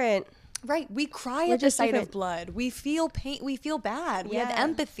 we're different. Right. We cry at the sight of blood. We feel pain. We feel bad. We have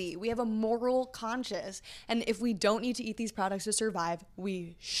empathy. We have a moral conscience. And if we don't need to eat these products to survive,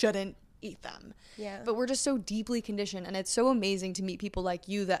 we shouldn't eat them. Yeah. But we're just so deeply conditioned. And it's so amazing to meet people like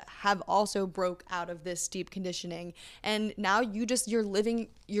you that have also broke out of this deep conditioning. And now you're living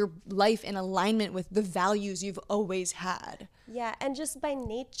your life in alignment with the values you've always had. Yeah. And just by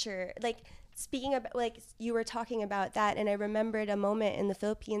nature, like, speaking about, like, you were talking about that, and I remembered a moment in the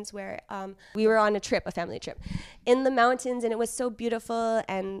Philippines where we were on a family trip in the mountains, and it was so beautiful.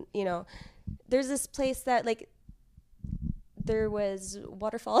 And, you know, there's this place that, like, there was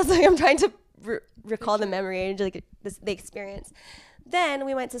waterfalls. Like, I'm trying to recall the memory, like, the experience. Then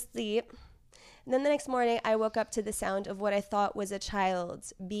we went to sleep. And then the next morning, I woke up to the sound of what I thought was a child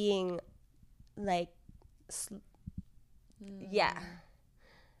being, like,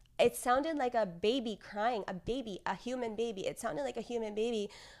 It sounded like a baby crying, a human baby. It sounded like a human baby.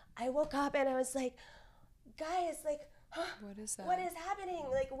 I woke up and I was like, guys, like, what is that? What is happening?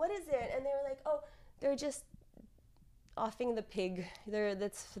 Like, what is it? And they were like, oh, they're just offing the pig.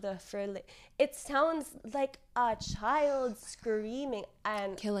 It sounds like a child screaming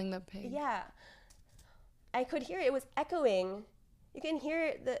and killing the pig. Yeah. I could hear it. It was echoing. You can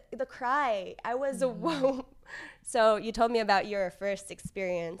hear the cry. I was whoa. So you told me about your first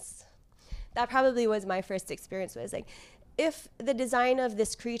experience. That probably was my first experience. Was like, if the design of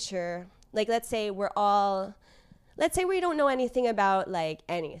this creature, like, let's say we don't know anything about like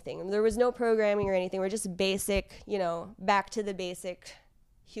anything. There was no programming or anything. We're just basic, you know, back to the basic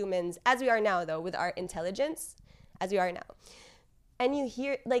humans as we are now, though, with our intelligence as we are now. And you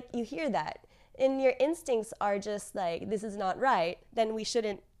hear that. And your instincts are just like, this is not right, then we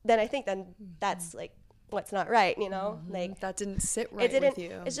shouldn't, then I think then that's like what's not right, you know? Like, that didn't sit right with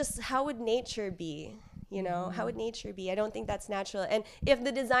you. It's just, how would nature be, you know? How would nature be? I don't think that's natural. And if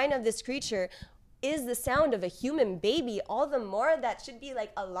the design of this creature is the sound of a human baby, all the more that should be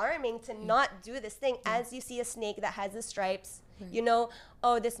like alarming to not do this thing. As you see a snake that has the stripes, you know,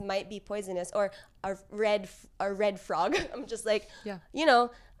 oh, this might be poisonous, or a red frog. I'm just like, you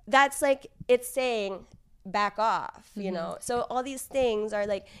know, that's like, it's saying back off, you know? So all these things are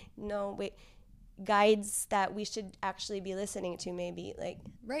like, no, wait, guides that we should actually be listening to, maybe, like.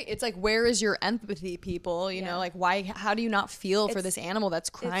 Right. It's like, where is your empathy, people? You know, like, how do you not feel for this animal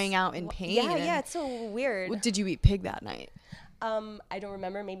that's crying out in pain? Yeah, it's so weird. Did you eat pig that night? I don't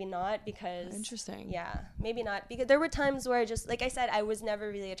remember. Maybe not, because. Interesting. Yeah, maybe not, because there were times where like I said, I was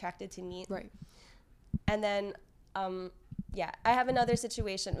never really attracted to meat. Right. And then, I have another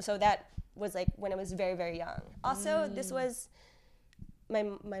situation. So that was like when I was very, very young. Also, this was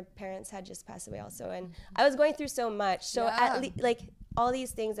my parents had just passed away also, and I was going through so much. So like all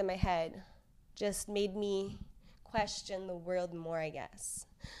these things in my head just made me question the world more, I guess.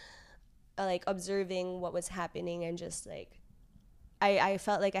 Like observing what was happening, and just like I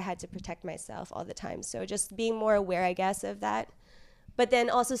felt like I had to protect myself all the time. So just being more aware, I guess, of that. But then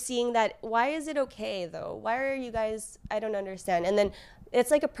also seeing that, why is it okay though? Why are you guys, I don't understand. And then it's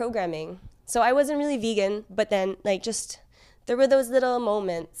like a programming. So I wasn't really vegan, but then like just, there were those little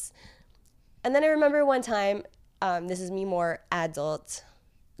moments. And then I remember one time, this is me more adult,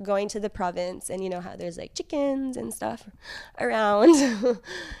 going to the province, and you know how there's like chickens and stuff around.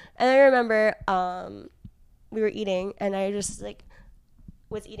 And I remember we were eating, and I just like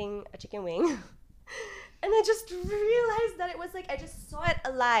was eating a chicken wing. And I just realized that it was like, I just saw it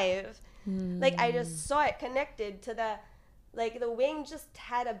alive. Like I just saw it connected to the wing just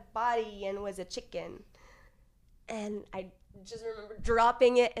had a body and was a chicken. And I just remember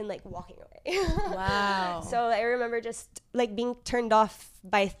dropping it and like walking away. Wow. So I remember just like being turned off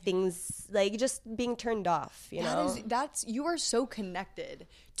by things, like just being turned off, you know? You are so connected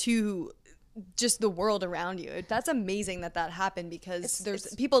to just the world around you. That's amazing that happened, because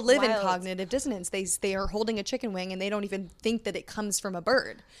people live in cognitive dissonance. They are holding a chicken wing and they don't even think that it comes from a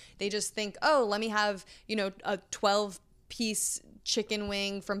bird. They just think, oh, let me have, a 12-piece chicken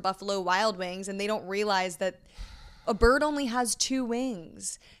wing from Buffalo Wild Wings, and they don't realize that a bird only has 2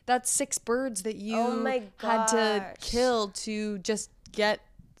 wings. That's 6 birds that you had to kill to just get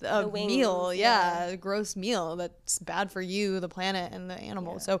a meal. A gross meal that's bad for you, the planet, and the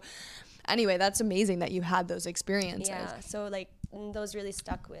animal. So anyway, that's amazing that you had those experiences. Yeah, so like those really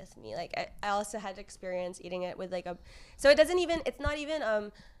stuck with me. Like I also had experience eating it with like so it's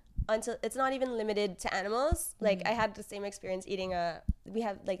not even limited to animals. Like I had the same experience eating we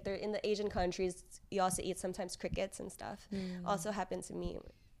have like they're in the Asian countries, you also eat sometimes crickets and stuff. Also happened to me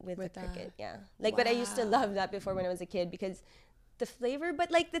with the cricket. Yeah. Like, but I used to love that before when I was a kid, because the flavor,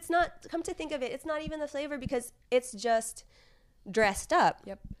 but like it's not, come to think of it, it's not even the flavor, because it's just dressed up.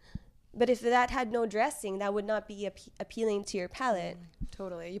 Yep. But if that had no dressing, that would not be appealing to your palate.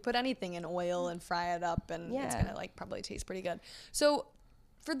 Totally. You put anything in oil and fry it up, and it's gonna like probably taste pretty good. So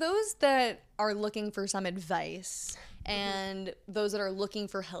for those that are looking for some advice, and those that are looking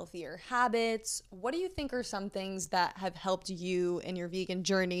for healthier habits, what do you think are some things that have helped you in your vegan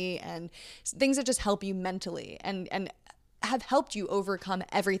journey, and things that just help you mentally and have helped you overcome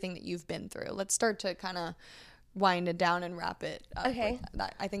everything that you've been through? Let's start to kind of wind it down and wrap it up. Okay. With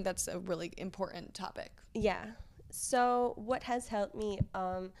that. I think that's a really important topic. Yeah. So what has helped me?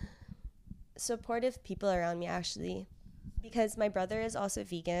 Supportive people around me, actually. Because my brother is also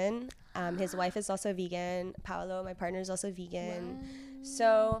vegan. His wife is also vegan. Paolo, my partner, is also vegan. Wow.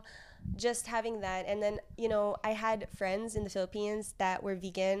 So just having that. And then, I had friends in the Philippines that were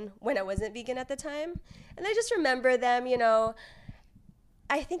vegan when I wasn't vegan at the time. And I just remember them,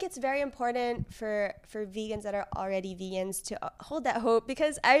 I think it's very important for vegans that are already vegans to hold that hope,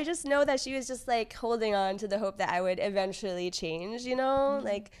 because I just know that she was just like holding on to the hope that I would eventually change,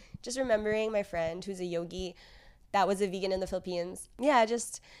 like just remembering my friend who's a yogi that was a vegan in the Philippines. Yeah,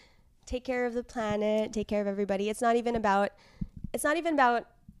 just take care of the planet, take care of everybody. It's not even about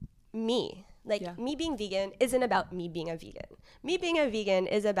me. Like, me being vegan isn't about me being a vegan. Me being a vegan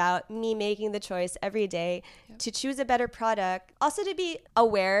is about me making the choice every day to choose a better product. Also to be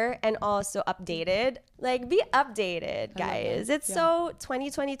aware and also updated. Like, be updated, guys. It's so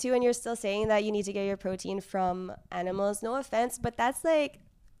 2022 and you're still saying that you need to get your protein from animals. No offense, but that's like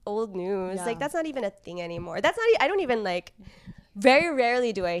old news. Like, that's not even a thing anymore. I don't even like, very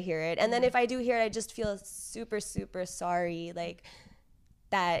rarely do I hear it. And then if I do hear it, I just feel super, super sorry. Like,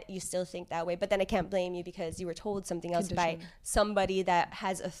 that you still think that way, but then I can't blame you because you were told something else by somebody that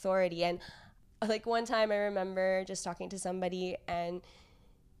has authority. And like one time I remember just talking to somebody and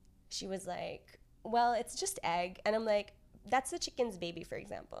she was like, well, it's just egg. And I'm like, that's a chicken's baby, for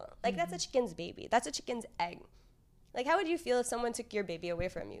example. Like, that's a chicken's baby. That's a chicken's egg. Like, how would you feel if someone took your baby away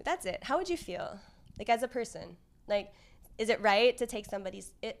from you? That's it. How would you feel? Like, as a person? Like, is it right to take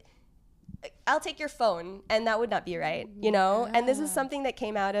I'll take your phone, and that would not be right, And this is something that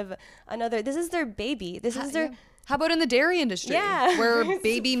came out of this is their baby. How about in the dairy industry? Yeah. Where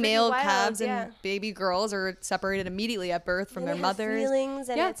baby male calves and baby girls are separated immediately at birth from their mothers. Feelings,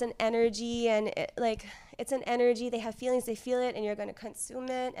 and it's an energy, and it's an energy. They have feelings, they feel it, and you're going to consume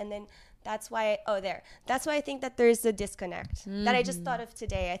it, and then that's why I think that there's a disconnect that I just thought of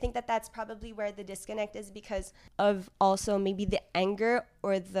today. I think that that's probably where the disconnect is, because of also maybe the anger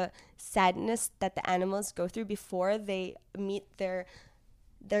or the sadness that the animals go through before they meet their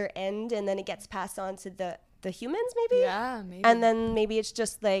end, and then it gets passed on to the the humans, maybe. Yeah, maybe. And then maybe it's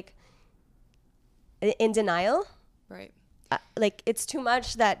just like in denial. Right. Like it's too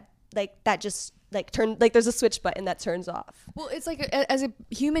much that just like turn, like there's a switch button that turns off. Well, it's like as a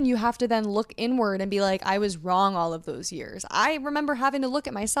human, you have to then look inward and be like, I was wrong all of those years. I remember having to look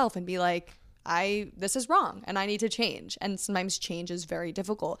at myself and be like, this is wrong and I need to change. And sometimes change is very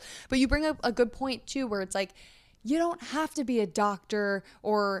difficult. But you bring up a good point too, where it's like, you don't have to be a doctor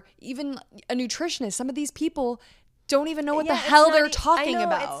or even a nutritionist. Some of these people don't even know what the hell they're talking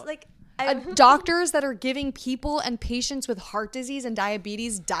about. It's like doctors that are giving people and patients with heart disease and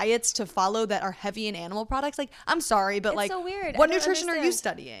diabetes diets to follow that are heavy in animal products. Like, I'm sorry, but it's like, so weird. What nutrition are you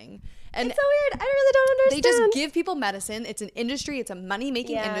studying? And it's so weird. I really don't understand. They just give people medicine. It's an industry. It's a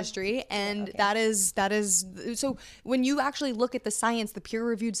money-making industry. And that is, so when you actually look at the science, the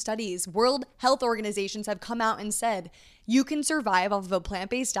peer-reviewed studies, World Health Organizations have come out and said, you can survive off of a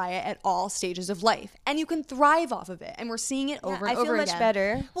plant-based diet at all stages of life. And you can thrive off of it. And we're seeing it over and over again. I feel much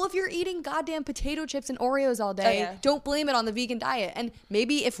better. Well, if you're eating goddamn potato chips and Oreos all day, don't blame it on the vegan diet. And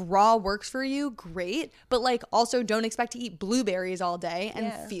maybe if raw works for you, great. But like also don't expect to eat blueberries all day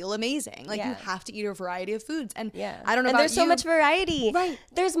and feel amazing. Like you have to eat a variety of foods. And I don't know about you. And there's so much variety. Right.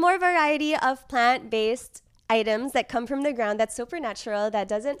 There's more variety of plant-based items that come from the ground that's supernatural, that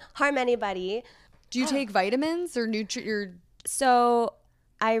doesn't harm anybody. Do you take vitamins or So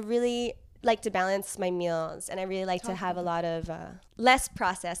I really like to balance my meals, and I really like to have a lot of less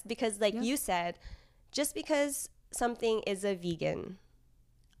processed, because like you said, just because something is a vegan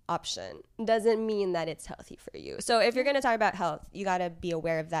option doesn't mean that it's healthy for you. So if you're going to talk about health, you got to be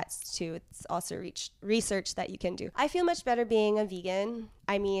aware of that too. It's also research that you can do. I feel much better being a vegan.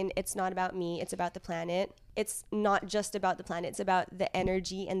 I mean, it's not about me, it's about the planet. It's not just about the planet, it's about the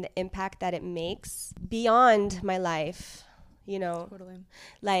energy and the impact that it makes beyond my life, you know. Totally.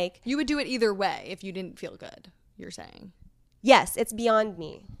 Like, you would do it either way if you didn't feel good, you're saying. Yes, it's beyond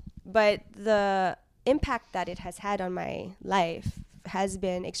me. But the impact that it has had on my life has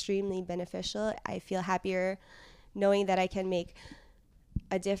been extremely beneficial. I feel happier knowing that I can make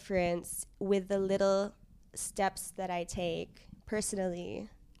a difference with the little steps that I take personally,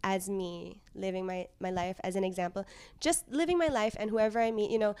 as me living my life as an example, just living my life, and whoever I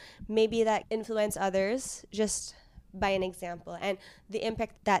meet, you know, maybe that influence others just by an example, and the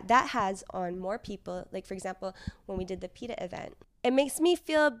impact that has on more people. Like, for example, when we did the PETA event, it makes me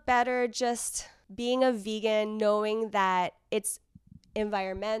feel better just being a vegan, knowing that it's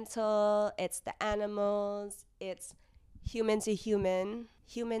environmental, it's the animals, it's human to human,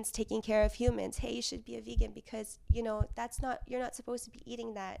 humans taking care of humans. Hey, you should be a vegan because, you know, you're not supposed to be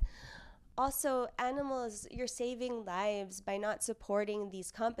eating that. Also, animals, you're saving lives by not supporting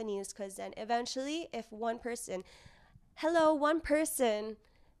these companies, because then eventually if one person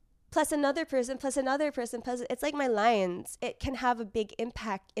plus another person plus another person plus, it's like my lines, it can have a big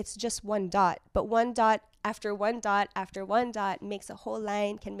impact. It's just one dot, but one dot after one dot after one dot makes a whole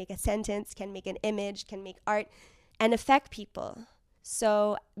line, can make a sentence, can make an image, can make art, and affect people.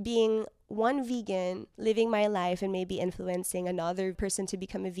 So being one vegan, living my life, and maybe influencing another person to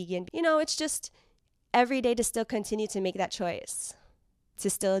become a vegan, you know, it's just every day to still continue to make that choice, to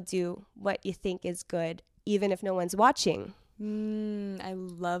still do what you think is good, even if no one's watching. I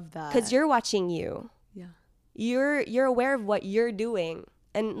love that. Because you're watching you. Yeah. You're aware of what you're doing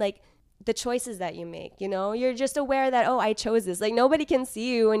and like the choices that you make, you know? You're just aware that, oh, I chose this. Like, nobody can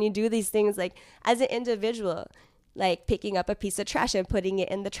see you when you do these things, like as an individual, like picking up a piece of trash and putting it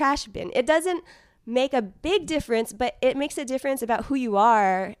in the trash bin. It doesn't make a big difference, but it makes a difference about who you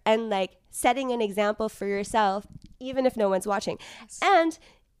are and like setting an example for yourself, even if no one's watching. Yes. And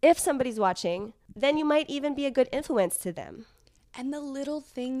if somebody's watching, then you might even be a good influence to them. And the little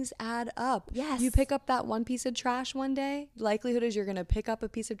things add up. Yes. You pick up that one piece of trash one day, likelihood is you're going to pick up a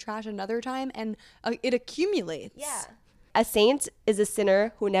piece of trash another time, and it accumulates. Yeah. A saint is a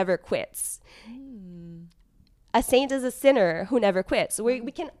sinner who never quits. A saint is a sinner who never quits. We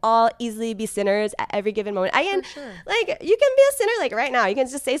can all easily be sinners at every given moment. Like, you can be a sinner like right now. You can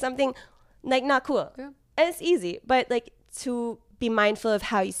just say something like not cool. Yeah. And it's easy. But like to be mindful of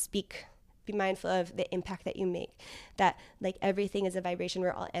how you speak, be mindful of the impact that you make, that like everything is a vibration.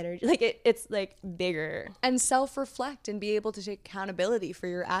 We're all energy. Like it's like bigger. And self-reflect and be able to take accountability for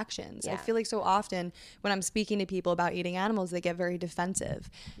your actions. Yeah. I feel like so often when I'm speaking to people about eating animals, they get very defensive.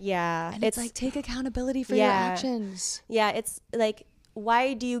 Yeah. And it's like, take accountability for your actions. Yeah. It's like,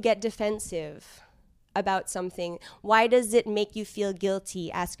 why do you get defensive about something? Why does it make you feel guilty?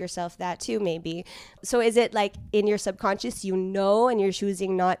 Ask yourself that too, maybe. So is it like in your subconscious, you know, and you're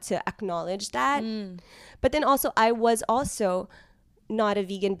choosing not to acknowledge that? But then also, I was also not a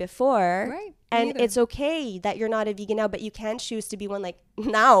vegan before. Right. And it's okay that you're not a vegan now, but you can choose to be one like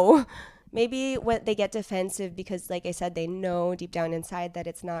now. Maybe when they get defensive because, like I said, they know deep down inside that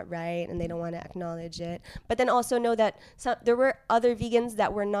it's not right and they don't want to acknowledge it. But then also know that there were other vegans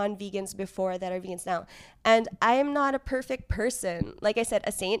that were non-vegans before that are vegans now. And I am not a perfect person. Like I said,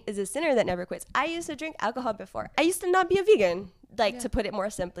 a saint is a sinner that never quits. I used to drink alcohol before. I used to not be a vegan, to put it more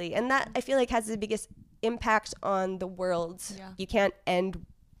simply. And that, I feel like, has the biggest impact on the world. Yeah. You can't end,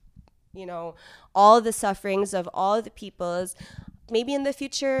 all the sufferings of all the peoples. Maybe in the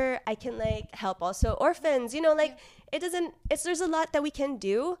future I can help also orphans, there's a lot that we can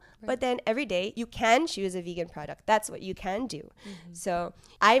do, but then every day you can choose a vegan product. That's what you can do. So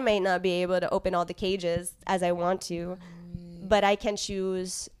I might not be able to open all the cages as I want to, but I can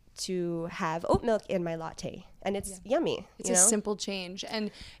choose to have oat milk in my latte, and it's yummy. It's a simple change,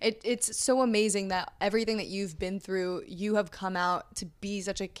 and it's so amazing that everything that you've been through, you have come out to be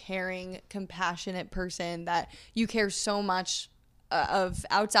such a caring, compassionate person, that you care so much of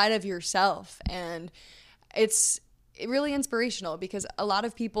outside of yourself. And it's really inspirational, because a lot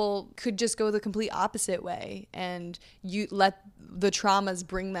of people could just go the complete opposite way, and you let the traumas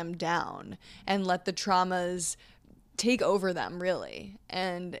bring them down and let the traumas take over them, really.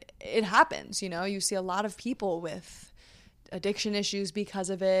 And it happens, you see a lot of people with addiction issues because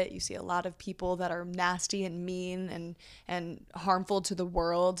of it. You see a lot of people that are nasty and mean and harmful to the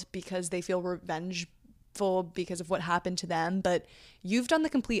world because they feel revengeful because of what happened to them. But you've done the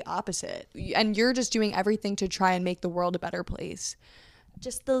complete opposite, and you're just doing everything to try and make the world a better place.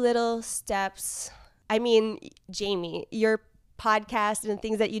 Just the little steps. I mean, Jamie, your podcast and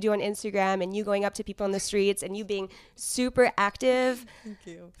things that you do on Instagram, and you going up to people on the streets and you being super active.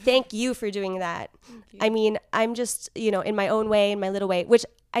 Thank you for doing that. I mean, I'm just, in my own way, in my little way, which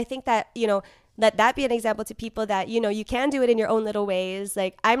I think that, let that be an example to people that, you can do it in your own little ways.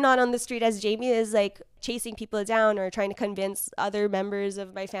 Like, I'm not on the street as Jamie is, chasing people down or trying to convince other members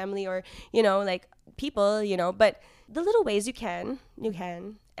of my family or, people, but the little ways you can.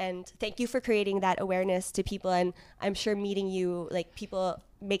 And thank you for creating that awareness to people. And I'm sure meeting you, people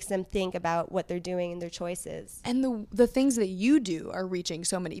makes them think about what they're doing and their choices. And the things that you do are reaching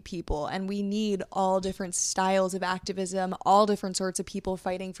so many people. And we need all different styles of activism, all different sorts of people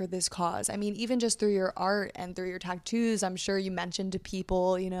fighting for this cause. I mean, even just through your art and through your tattoos, I'm sure you mentioned to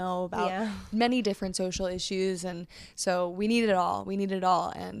people, about many different social issues. And so we need it all.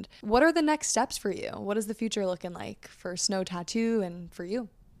 And what are the next steps for you? What is the future looking like for Snow Tattoo and for you?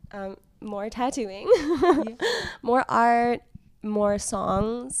 More tattooing, more art, more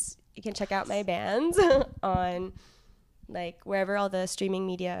songs. You can check out my bands on wherever all the streaming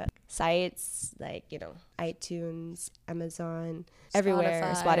media sites, iTunes, Amazon,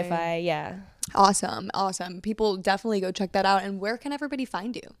 everywhere, Spotify. Yeah. Awesome. People definitely go check that out. And where can everybody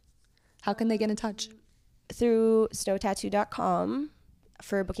find you? How can they get in touch? Through snowtattoo.com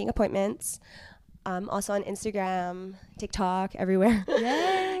for booking appointments. Also on Instagram, TikTok, everywhere.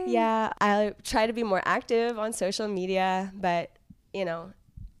 Yay. Yeah, I try to be more active on social media, but I'm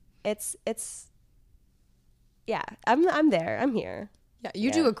there. I'm here. Yeah,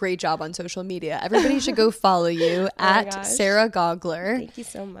 you do a great job on social media. Everybody should go follow you at Sarah Gaugler. Thank you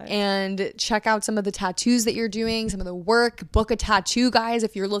so much. And check out some of the tattoos that you're doing, some of the work. Book a tattoo, guys.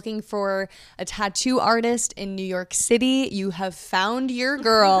 If you're looking for a tattoo artist in New York City, you have found your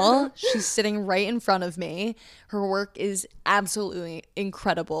girl. She's sitting right in front of me. Her work is absolutely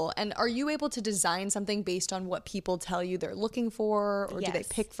incredible. And are you able to design something based on what people tell you they're looking for? Or do they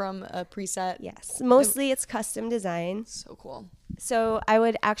pick from a preset? Yes. Mostly it's custom design. So cool. So I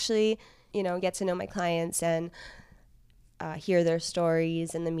would actually, get to know my clients and hear their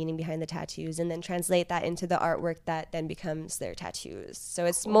stories and the meaning behind the tattoos, and then translate that into the artwork that then becomes their tattoos. So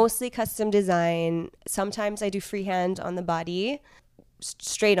it's mostly custom design. Sometimes I do freehand on the body,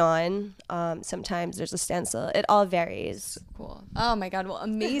 straight on. Sometimes there's a stencil. It all varies. Cool. Oh my God. Well,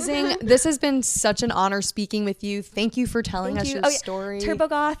 amazing. This has been such an honor speaking with you. Thank you for telling us your story. Turbo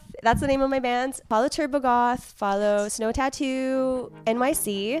Goth. That's the name of my band. Follow Turbo Goth. Follow Snow Tattoo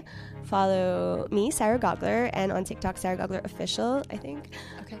NYC. Follow me, Sarah Gaugler, and on TikTok, Sarah Gaugler Official, I think.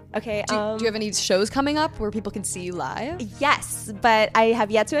 Okay. Do you have any shows coming up where people can see you live? Yes, but I have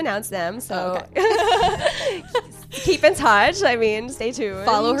yet to announce them, so keep in touch. I mean, stay tuned.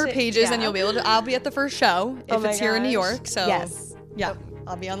 Follow her pages, and you'll be able to. I'll be at the first show if it's here in New York. So yes, yeah.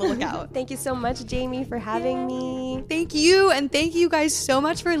 I'll be on the lookout. Thank you so much, Jamie, for having me. Thank you. And thank you guys so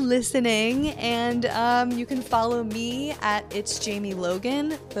much for listening. And you can follow me at It's Jamie Logan.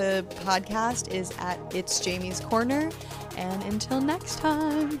 The podcast is at It's Jamie's Corner. And until next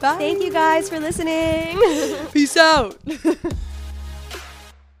time, bye. Thank you guys for listening. Peace out.